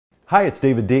Hi, it's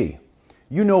David D.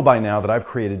 You know by now that I've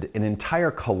created an entire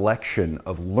collection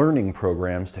of learning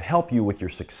programs to help you with your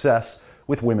success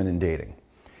with women in dating.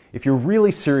 If you're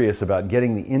really serious about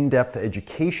getting the in-depth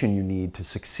education you need to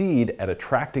succeed at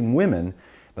attracting women,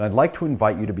 then I'd like to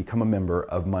invite you to become a member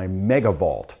of my Mega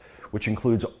Vault, which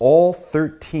includes all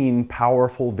 13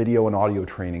 powerful video and audio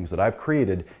trainings that I've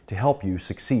created to help you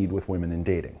succeed with women in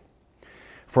dating.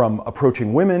 From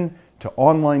approaching women, to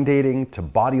online dating, to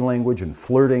body language and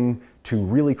flirting, to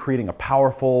really creating a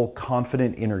powerful,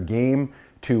 confident inner game,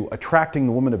 to attracting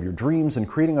the woman of your dreams and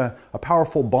creating a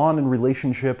powerful bond and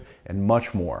relationship, and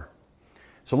much more.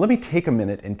 So let me take a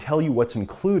minute and tell you what's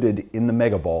included in the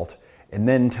Mega Vault, and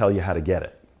then tell you how to get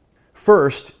it.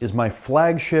 First is my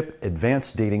flagship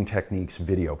Advanced Dating Techniques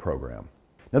video program.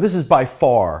 Now this is by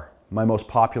far my most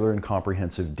popular and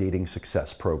comprehensive dating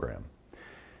success program.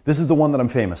 This is the one that I'm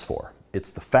famous for. It's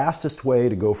the fastest way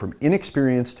to go from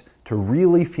inexperienced to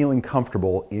really feeling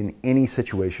comfortable in any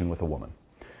situation with a woman.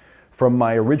 From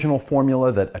my original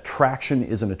formula that attraction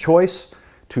isn't a choice,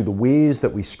 to the ways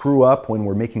that we screw up when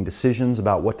we're making decisions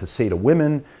about what to say to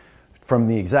women, from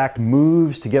the exact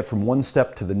moves to get from one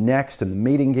step to the next in the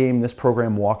mating game, this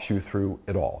program walks you through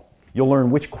it all. You'll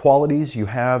learn which qualities you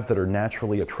have that are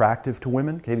naturally attractive to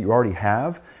women, okay, that you already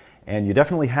have, and you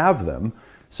definitely have them.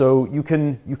 So you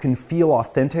can feel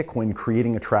authentic when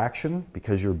creating attraction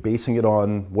because you're basing it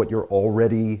on what you're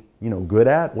already, good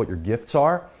at, what your gifts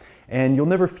are. And you'll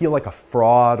never feel like a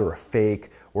fraud or a fake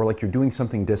or like you're doing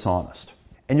something dishonest.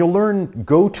 And you'll learn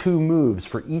go-to moves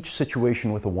for each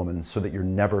situation with a woman so that you're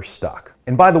never stuck.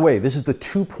 And by the way, this is the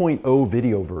 2.0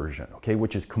 video version, okay,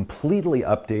 which is completely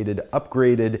updated,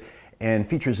 upgraded, and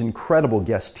features incredible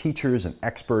guest teachers and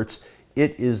experts.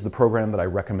 It is the program that I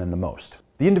recommend the most.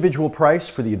 The individual price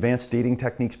for the Advanced Dating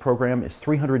Techniques program is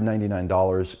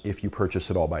 $399 if you purchase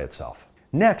it all by itself.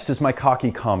 Next is my Cocky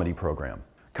Comedy program.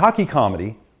 Cocky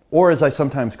Comedy, or as I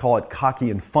sometimes call it, Cocky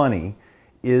and Funny,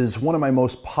 is one of my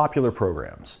most popular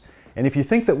programs. And if you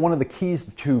think that one of the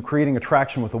keys to creating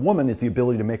attraction with a woman is the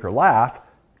ability to make her laugh,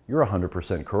 you're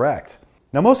 100% correct.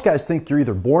 Now most guys think you're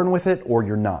either born with it or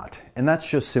you're not, and that's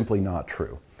just simply not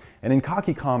true. And in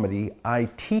Cocky Comedy, I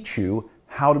teach you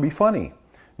how to be funny.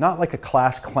 Not like a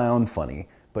class clown funny,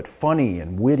 but funny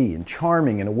and witty and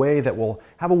charming in a way that will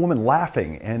have a woman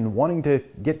laughing and wanting to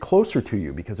get closer to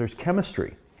you because there's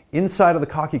chemistry. Inside of the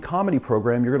Cocky Comedy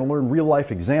program, you're going to learn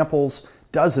real-life examples,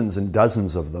 dozens and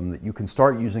dozens of them that you can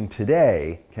start using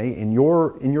today, okay, in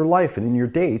your life and in your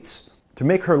dates to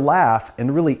make her laugh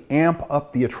and really amp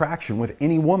up the attraction with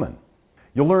any woman.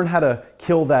 You'll learn how to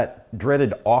kill that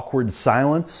dreaded awkward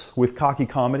silence with Cocky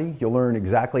Comedy. You'll learn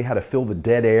exactly how to fill the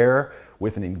dead air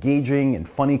with an engaging and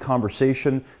funny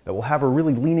conversation that will have her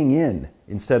really leaning in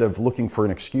instead of looking for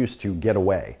an excuse to get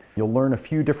away. You'll learn a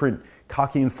few different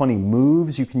cocky and funny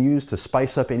moves you can use to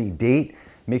spice up any date,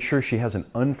 make sure she has an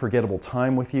unforgettable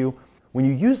time with you. When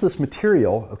you use this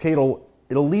material, okay, it'll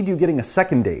lead you getting a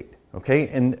second date, okay,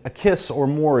 and a kiss or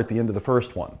more at the end of the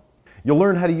first one. You'll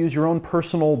learn how to use your own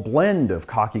personal blend of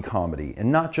cocky comedy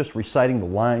and not just reciting the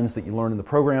lines that you learn in the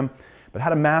program, but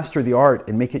how to master the art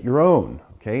and make it your own.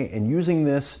 Okay? And using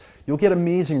this, you'll get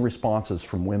amazing responses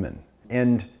from women.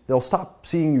 And they'll stop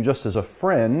seeing you just as a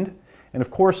friend. And of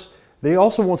course, they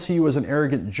also won't see you as an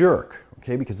arrogant jerk,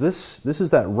 okay? Because this is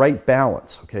that right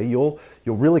balance, okay? You'll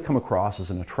really come across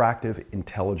as an attractive,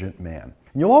 intelligent man.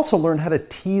 And you'll also learn how to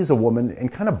tease a woman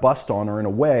and kind of bust on her in a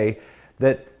way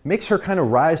that makes her kind of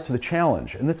rise to the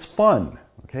challenge. And that's fun,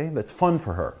 okay? That's fun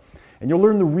for her. And you'll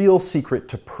learn the real secret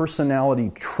to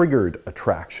personality-triggered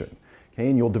attraction. Okay,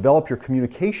 and you'll develop your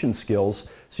communication skills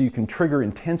so you can trigger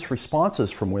intense responses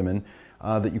from women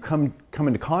that you come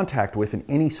into contact with in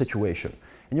any situation.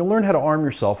 And you'll learn how to arm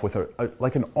yourself with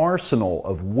like an arsenal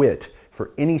of wit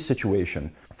for any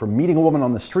situation. From meeting a woman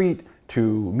on the street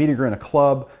to meeting her in a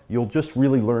club, you'll just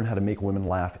really learn how to make women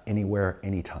laugh anywhere,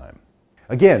 anytime.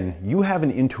 Again, you have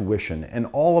an intuition, and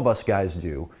all of us guys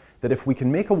do, that if we can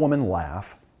make a woman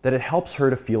laugh, that it helps her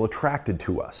to feel attracted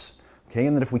to us. Okay,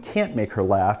 and that if we can't make her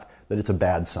laugh, that it's a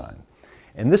bad sign.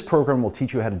 And this program will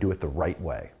teach you how to do it the right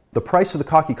way. The price of the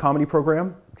Cocky Comedy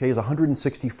program, okay, is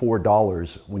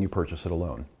 $164 when you purchase it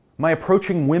alone. My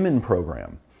Approaching Women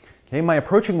program. Okay, my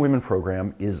Approaching Women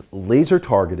program is laser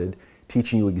targeted,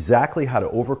 teaching you exactly how to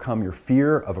overcome your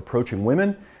fear of approaching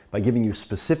women by giving you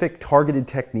specific targeted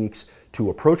techniques to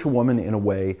approach a woman in a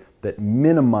way that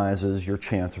minimizes your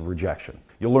chance of rejection.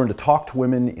 You'll learn to talk to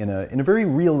women in a very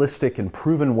realistic and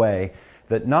proven way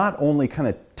that not only kind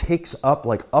of takes up,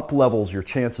 like up levels your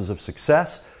chances of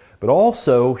success, but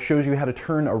also shows you how to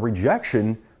turn a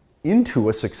rejection into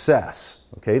a success,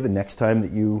 okay, the next time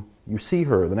that you see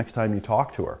her, the next time you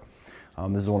talk to her.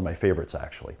 This is one of my favorites,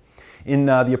 actually. In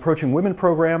the Approaching Women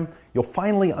program, you'll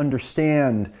finally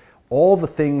understand all the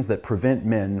things that prevent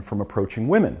men from approaching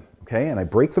women, okay? And I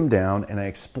break them down and I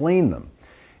explain them.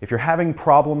 If you're having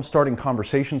problems starting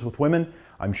conversations with women,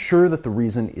 I'm sure that the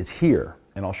reason is here,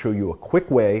 and I'll show you a quick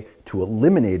way to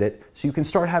eliminate it so you can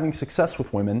start having success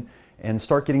with women and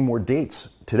start getting more dates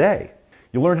today.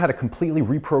 You'll learn how to completely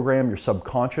reprogram your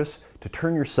subconscious to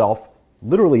turn yourself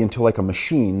literally into like a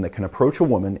machine that can approach a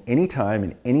woman anytime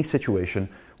in any situation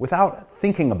without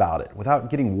thinking about it, without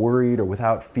getting worried or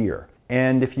without fear.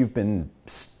 And if you've been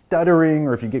stuttering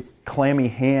or if you get clammy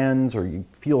hands or you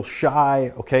feel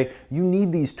shy, okay, you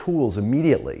need these tools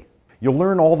immediately. You'll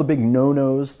learn all the big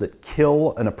no-nos that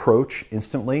kill an approach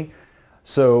instantly.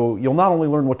 So you'll not only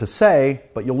learn what to say,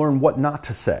 but you'll learn what not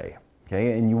to say,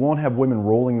 okay? And you won't have women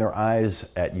rolling their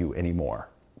eyes at you anymore.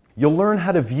 You'll learn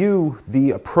how to view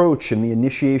the approach and the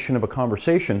initiation of a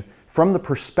conversation from the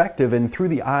perspective and through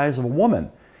the eyes of a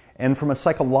woman and from a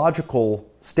psychological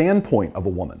standpoint of a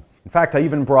woman. In fact, I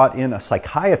even brought in a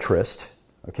psychiatrist,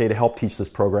 okay, to help teach this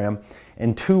program,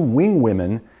 and 2 wing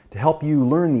women to help you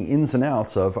learn the ins and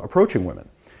outs of approaching women.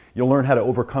 You'll learn how to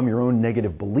overcome your own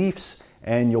negative beliefs,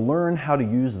 and you'll learn how to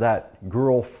use that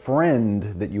girlfriend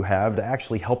that you have to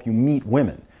actually help you meet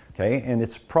women, okay? And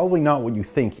it's probably not what you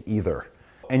think either.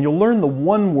 And you'll learn the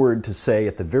one word to say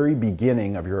at the very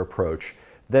beginning of your approach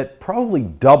that probably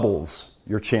doubles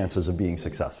your chances of being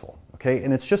successful, okay?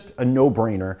 And it's just a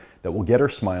no-brainer that will get her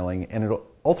smiling, and it'll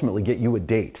ultimately get you a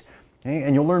date. Okay?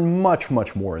 And you'll learn much,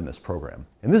 much more in this program.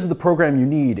 And this is the program you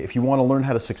need if you want to learn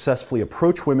how to successfully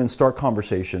approach women, start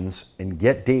conversations, and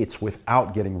get dates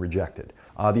without getting rejected.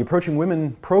 The Approaching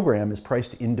Women program is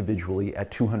priced individually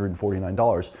at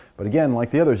 $249. But again,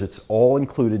 like the others, it's all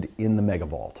included in the Mega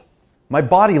Vault. My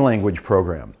Body Language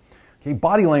program. Okay,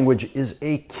 Body Language is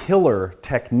a killer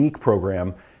technique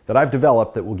program that I've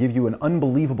developed that will give you an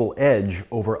unbelievable edge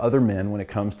over other men when it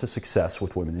comes to success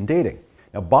with women in dating.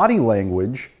 Now, Body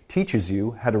Language teaches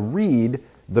you how to read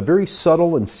the very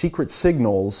subtle and secret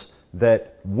signals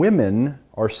that women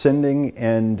are sending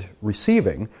and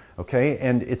receiving, okay?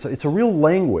 And it's a real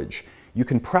language. You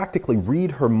can practically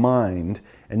read her mind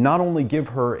and not only give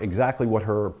her exactly what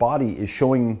her body is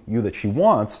showing you that she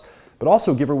wants, but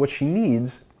also give her what she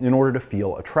needs in order to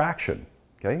feel attraction,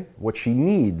 okay? What she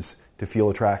needs to feel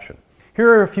attraction. Here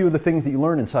are a few of the things that you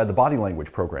learn inside the Body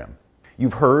Language program.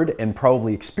 You've heard and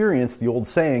probably experienced the old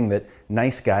saying that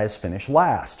nice guys finish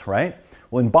last, right?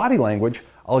 Well, in Body Language,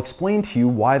 I'll explain to you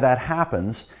why that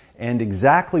happens and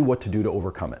exactly what to do to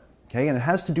overcome it, okay? And it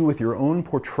has to do with your own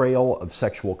portrayal of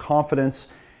sexual confidence,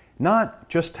 not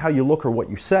just how you look or what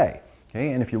you say,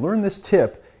 okay? And if you learn this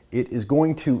tip, it is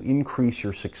going to increase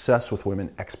your success with women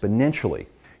exponentially.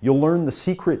 You'll learn the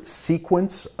secret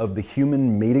sequence of the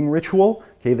human mating ritual,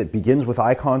 okay, that begins with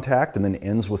eye contact and then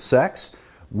ends with sex.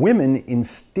 Women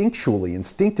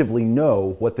instinctively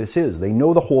know what this is. They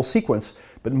know the whole sequence,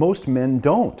 but most men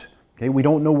don't. Okay? We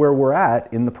don't know where we're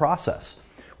at in the process.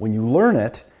 When you learn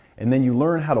it, and then you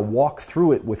learn how to walk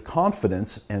through it with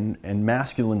confidence and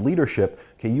masculine leadership,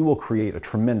 okay, you will create a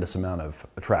tremendous amount of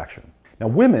attraction. Now,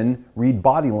 women read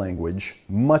body language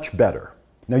much better.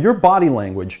 Now, your body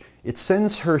language, it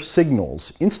sends her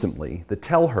signals instantly that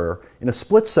tell her in a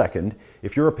split second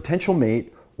if you're a potential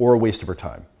mate or a waste of her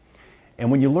time. And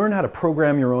when you learn how to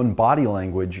program your own body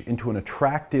language into an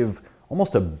attractive,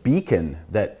 almost a beacon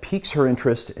that piques her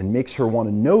interest and makes her want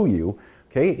to know you,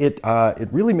 okay, it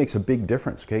really makes a big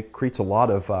difference, okay? It creates a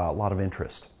lot of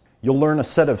interest. You'll learn a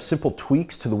set of simple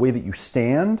tweaks to the way that you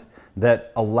stand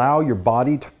that allow your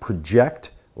body to project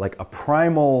like a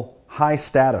primal high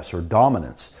status or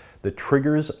dominance that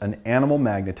triggers an animal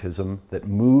magnetism that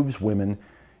moves women,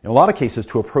 in a lot of cases,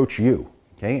 to approach you,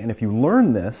 okay? And if you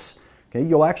learn this, okay,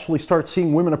 you'll actually start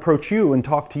seeing women approach you and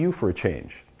talk to you for a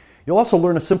change. You'll also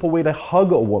learn a simple way to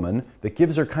hug a woman that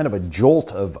gives her kind of a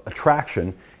jolt of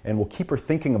attraction and will keep her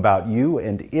thinking about you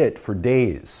and it for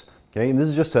days. Okay, and this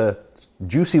is just a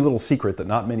juicy little secret that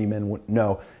not many men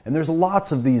know, and there's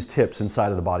lots of these tips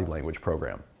inside of the Body Language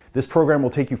program. This program will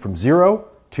take you from zero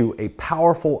to a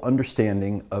powerful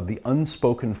understanding of the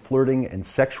unspoken flirting and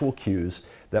sexual cues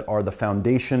that are the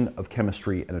foundation of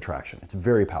chemistry and attraction. It's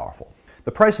very powerful.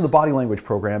 The price of the Body Language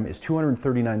program is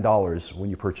 $239 when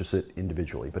you purchase it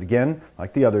individually. But again,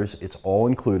 like the others, it's all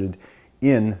included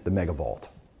in the Mega Vault.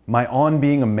 My On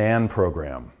Being a Man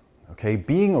program. Okay,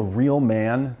 being a real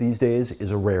man these days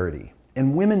is a rarity,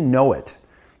 and women know it.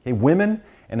 Okay, women,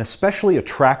 and especially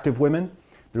attractive women,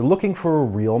 they're looking for a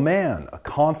real man, a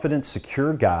confident,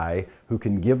 secure guy who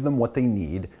can give them what they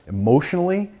need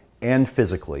emotionally and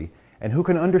physically, and who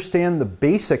can understand the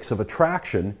basics of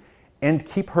attraction and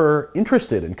keep her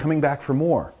interested and coming back for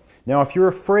more. Now, if you're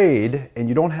afraid and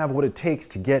you don't have what it takes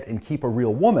to get and keep a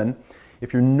real woman,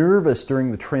 if you're nervous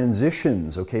during the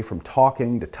transitions, okay, from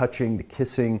talking to touching to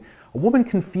kissing, a woman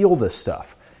can feel this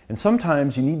stuff. And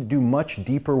sometimes you need to do much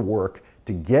deeper work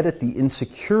to get at the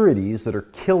insecurities that are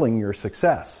killing your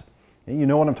success. You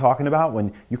know what I'm talking about?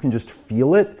 When you can just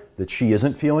feel it, that she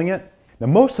isn't feeling it. Now,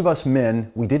 most of us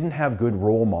men, we didn't have good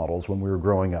role models when we were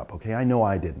growing up, okay? I know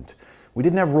I didn't. We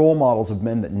didn't have role models of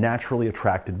men that naturally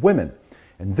attracted women.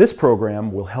 And this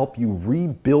program will help you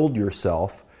rebuild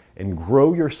yourself and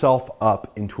grow yourself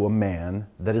up into a man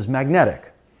that is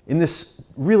magnetic. In this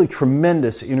really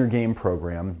tremendous inner game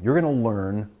program, you're going to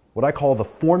learn what I call the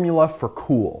formula for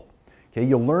cool. Okay,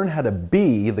 you'll learn how to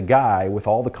be the guy with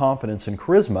all the confidence and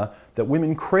charisma that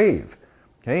women crave.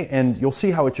 Okay, and you'll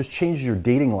see how it just changes your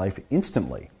dating life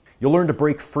instantly. You'll learn to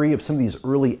break free of some of these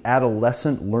early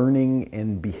adolescent learning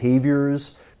and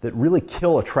behaviors that really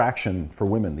kill attraction for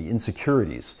women, the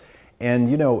insecurities. And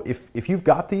you know, if you've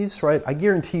got these, right, I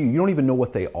guarantee you, you don't even know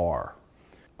what they are.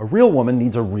 A real woman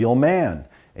needs a real man,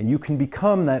 and you can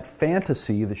become that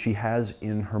fantasy that she has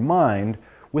in her mind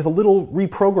with a little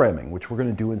reprogramming, which we're going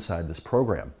to do inside this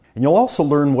program. And you'll also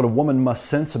learn what a woman must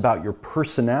sense about your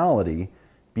personality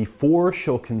before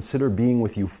she'll consider being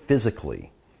with you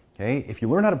physically. Okay? If you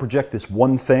learn how to project this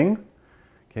one thing,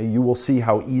 okay, you will see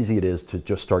how easy it is to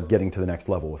just start getting to the next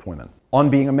level with women. On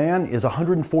Being a Man is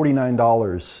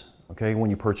 $149, okay, when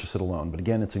you purchase it alone. But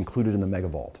again, it's included in the Mega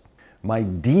Vault. My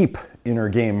Deep Inner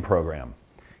Game program.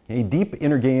 Okay, Deep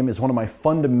Inner Game is one of my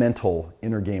fundamental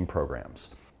inner game programs.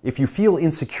 If you feel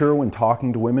insecure when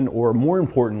talking to women, or more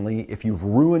importantly, if you've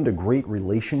ruined a great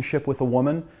relationship with a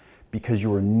woman because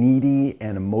you are needy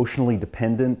and emotionally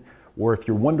dependent, or if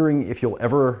you're wondering if you'll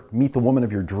ever meet the woman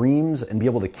of your dreams and be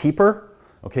able to keep her,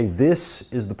 okay,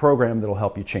 this is the program that'll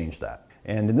help you change that.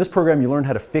 And in this program, you learn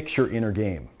how to fix your inner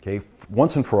game, okay,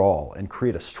 once and for all, and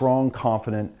create a strong,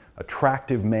 confident,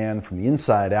 attractive man from the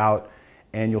inside out,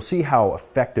 and you'll see how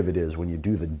effective it is when you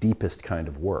do the deepest kind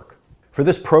of work. For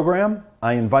this program,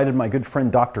 I invited my good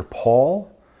friend Dr.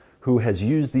 Paul, who has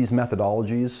used these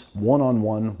methodologies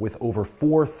one-on-one with over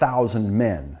 4,000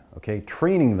 men, okay,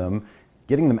 training them,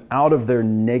 getting them out of their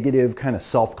negative kind of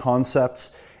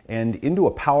self-concepts and into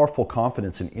a powerful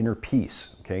confidence and inner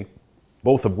peace, okay,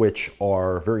 both of which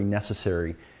are very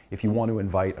necessary if you want to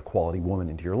invite a quality woman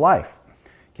into your life,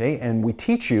 okay? And we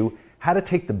teach you how to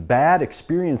take the bad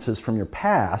experiences from your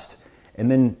past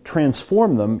and then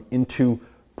transform them into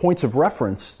points of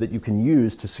reference that you can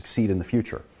use to succeed in the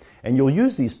future. And you'll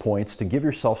use these points to give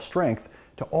yourself strength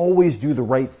to always do the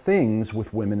right things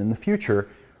with women in the future,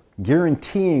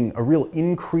 guaranteeing a real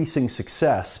increasing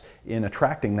success in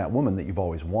attracting that woman that you've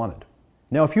always wanted.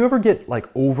 Now, if you ever get like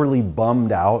overly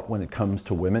bummed out when it comes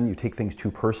to women, you take things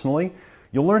too personally,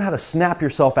 you'll learn how to snap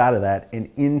yourself out of that and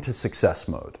into success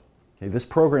mode. Okay, this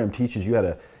program teaches you how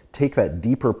to take that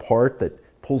deeper part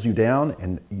that pulls you down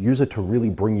and use it to really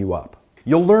bring you up.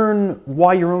 You'll learn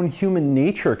why your own human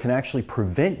nature can actually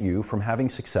prevent you from having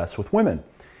success with women,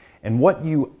 and what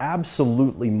you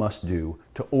absolutely must do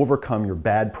to overcome your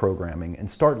bad programming and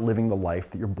start living the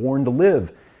life that you're born to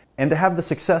live, and to have the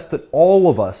success that all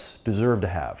of us deserve to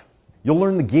have. You'll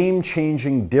learn the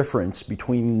game-changing difference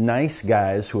between nice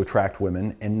guys who attract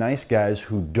women and nice guys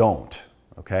who don't,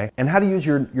 okay? And how to use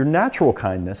your natural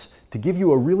kindness to give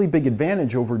you a really big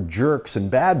advantage over jerks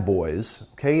and bad boys,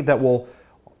 okay, that will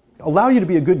allow you to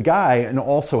be a good guy and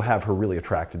also have her really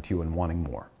attracted to you and wanting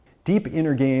more. Deep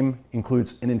Inner Game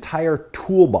includes an entire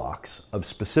toolbox of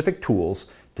specific tools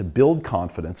to build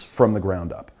confidence from the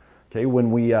ground up. Okay,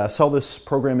 when we sell this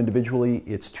program individually,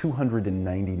 it's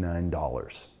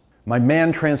 $299. My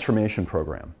Man Transformation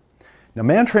program. Now,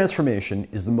 Man Transformation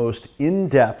is the most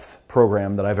in-depth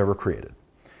program that I've ever created.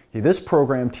 Okay, this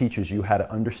program teaches you how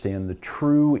to understand the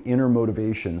true inner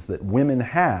motivations that women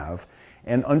have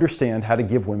and understand how to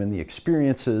give women the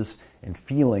experiences and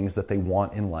feelings that they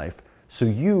want in life, so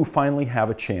you finally have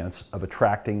a chance of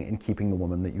attracting and keeping the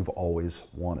woman that you've always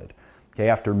wanted. Okay,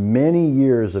 after many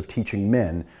years of teaching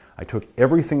men, I took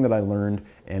everything that I learned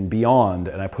and beyond,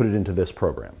 and I put it into this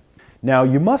program. Now,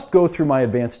 you must go through my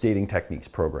Advanced Dating Techniques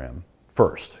program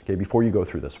first, okay, before you go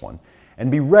through this one, and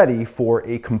be ready for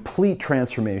a complete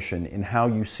transformation in how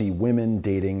you see women,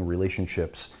 dating,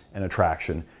 relationships, and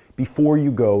attraction before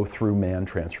you go through Man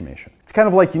Transformation. It's kind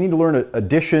of like you need to learn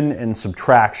addition and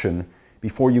subtraction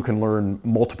before you can learn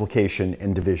multiplication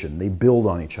and division. They build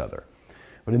on each other.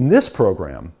 But in this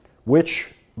program,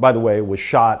 which, by the way, was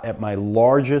shot at my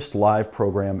largest live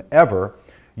program ever,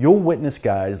 you'll witness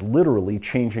guys literally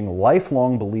changing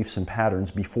lifelong beliefs and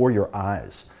patterns before your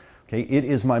eyes. Okay, it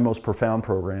is my most profound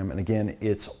program, and again,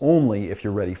 it's only if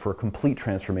you're ready for a complete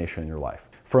transformation in your life.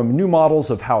 From new models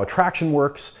of how attraction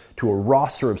works to a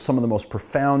roster of some of the most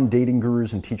profound dating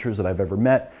gurus and teachers that I've ever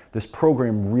met, this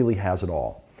program really has it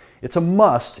all. It's a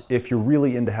must if you're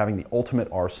really into having the ultimate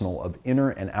arsenal of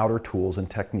inner and outer tools and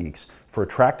techniques for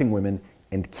attracting women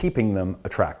and keeping them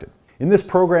attracted. In this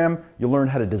program, you'll learn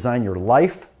how to design your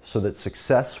life so that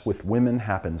success with women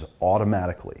happens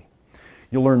automatically.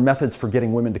 You'll learn methods for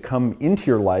getting women to come into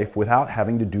your life without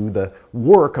having to do the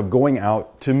work of going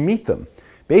out to meet them.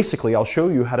 Basically, I'll show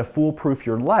you how to foolproof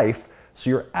your life so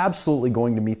you're absolutely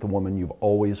going to meet the woman you've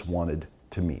always wanted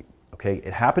to meet. Okay?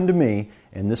 It happened to me,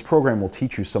 and this program will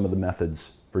teach you some of the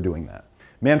methods for doing that.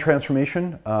 Man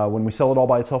Transformation, when we sell it all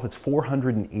by itself, it's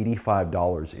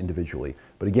 $485 individually.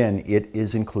 But again, it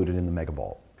is included in the Mega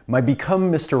Vault. My Become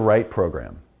Mr. Right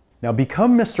program. Now,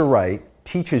 Become Mr. Right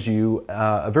teaches you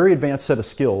a very advanced set of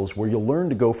skills where you'll learn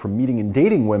to go from meeting and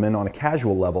dating women on a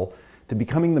casual level to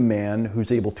becoming the man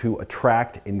who's able to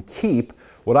attract and keep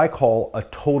what I call a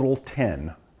total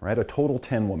 10, right? A total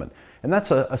 10 woman. And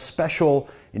that's a special,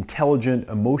 intelligent,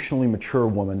 emotionally mature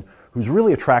woman who's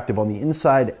really attractive on the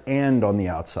inside and on the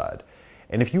outside.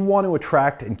 And if you want to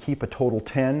attract and keep a total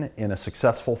 10 in a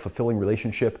successful, fulfilling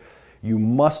relationship, you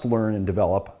must learn and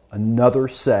develop another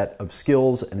set of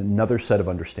skills and another set of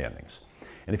understandings.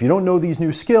 And if you don't know these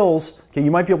new skills, okay,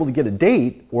 you might be able to get a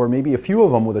date or maybe a few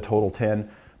of them with a total 10,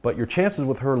 but your chances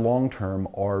with her long term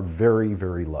are very,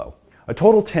 very low. A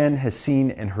total 10 has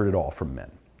seen and heard it all from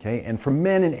men, okay? And from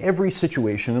men in every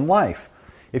situation in life.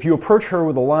 If you approach her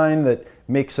with a line that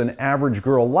makes an average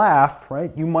girl laugh,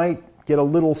 right, you might get a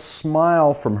little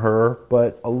smile from her,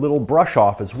 but a little brush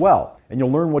off as well. And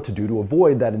you'll learn what to do to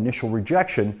avoid that initial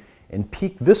rejection and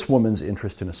pique this woman's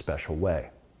interest in a special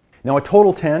way. Now, a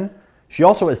total 10, she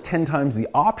also has 10 times the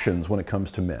options when it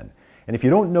comes to men. And if you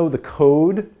don't know the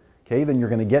code, okay, then you're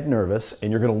going to get nervous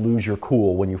and you're going to lose your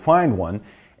cool when you find one,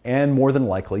 and more than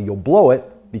likely you'll blow it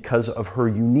because of her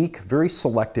unique, very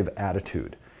selective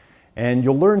attitude. And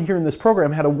you'll learn here in this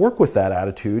program how to work with that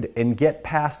attitude and get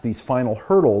past these final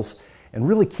hurdles and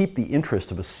really keep the interest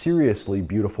of a seriously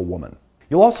beautiful woman.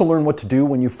 You'll also learn what to do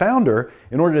when you found her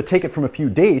in order to take it from a few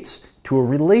dates to a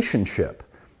relationship.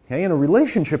 Okay? And a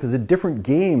relationship is a different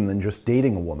game than just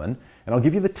dating a woman, and I'll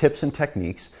give you the tips and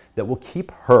techniques that will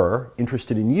keep her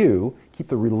interested in you, keep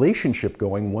the relationship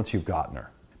going once you've gotten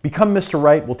her. Become Mr.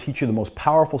 Right will teach you the most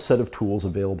powerful set of tools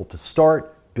available to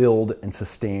start, build, and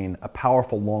sustain a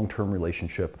powerful long-term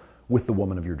relationship with the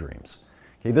woman of your dreams.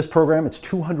 Okay, this program, it's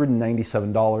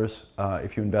 $297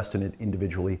 if you invest in it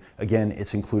individually. Again,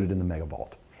 it's included in the Mega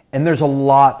Vault. And there's a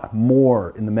lot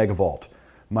more in the Mega Vault.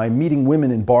 My Meeting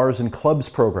Women in Bars and Clubs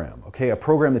program, okay, a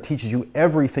program that teaches you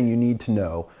everything you need to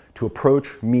know to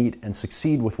approach, meet, and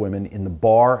succeed with women in the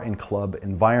bar and club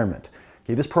environment.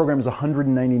 Okay, this program is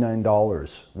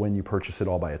 $199 when you purchase it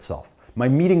all by itself. My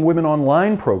Meeting Women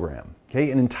Online program,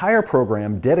 okay, an entire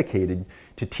program dedicated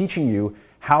to teaching you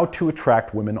how to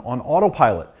attract women on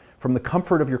autopilot from the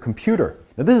comfort of your computer.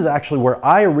 Now, this is actually where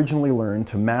I originally learned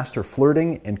to master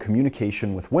flirting and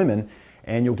communication with women,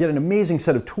 and you'll get an amazing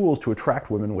set of tools to attract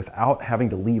women without having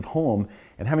to leave home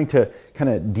and having to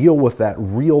kind of deal with that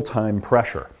real-time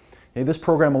pressure. Okay, this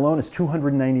program alone is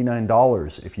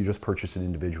 $299 if you just purchase it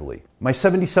individually. My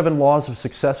 77 Laws of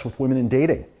Success with Women in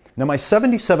Dating. Now, my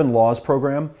 77 Laws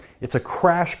program, it's a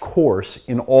crash course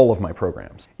in all of my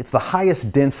programs. It's the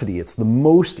highest density, it's the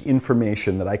most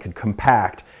information that I could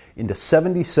compact into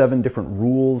 77 different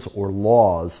rules or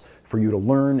laws for you to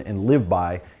learn and live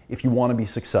by if you want to be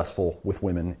successful with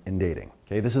women in dating.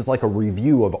 Okay, this is like a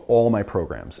review of all my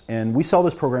programs, and we sell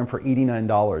this program for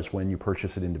 $89 when you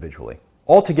purchase it individually.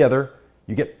 Altogether,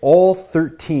 you get all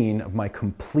 13 of my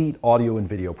complete audio and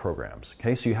video programs.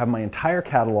 Okay, so you have my entire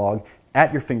catalog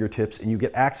at your fingertips, and you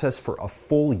get access for a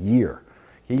full year.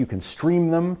 Okay, you can stream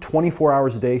them 24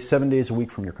 hours a day, 7 days a week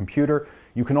from your computer.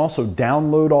 You can also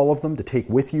download all of them to take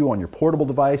with you on your portable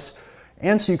device,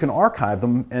 and so you can archive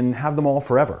them and have them all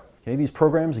forever. Okay, these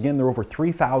programs, again, they're over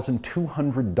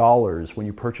 $3,200 when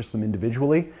you purchase them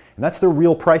individually, and that's their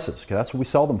real prices. Okay, that's what we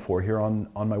sell them for here on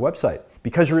my website.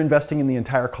 Because you're investing in the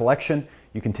entire collection,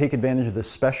 you can take advantage of this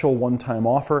special one-time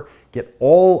offer, get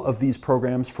all of these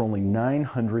programs for only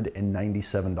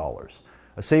 $997,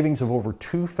 a savings of over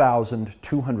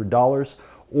 $2,200,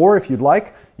 or if you'd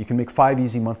like, you can make 5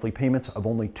 easy monthly payments of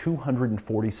only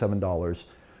 $247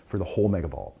 for the whole Mega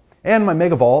Vault. And my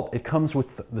Mega Vault, it comes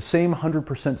with the same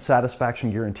 100%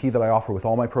 satisfaction guarantee that I offer with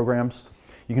all my programs.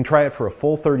 You can try it for a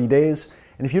full 30 days,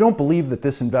 and if you don't believe that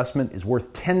this investment is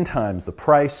worth 10 times the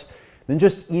price, then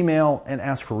just email and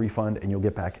ask for a refund and you'll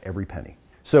get back every penny.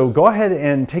 So go ahead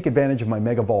and take advantage of my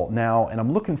Mega Vault now, and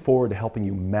I'm looking forward to helping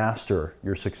you master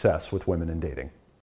your success with women in dating.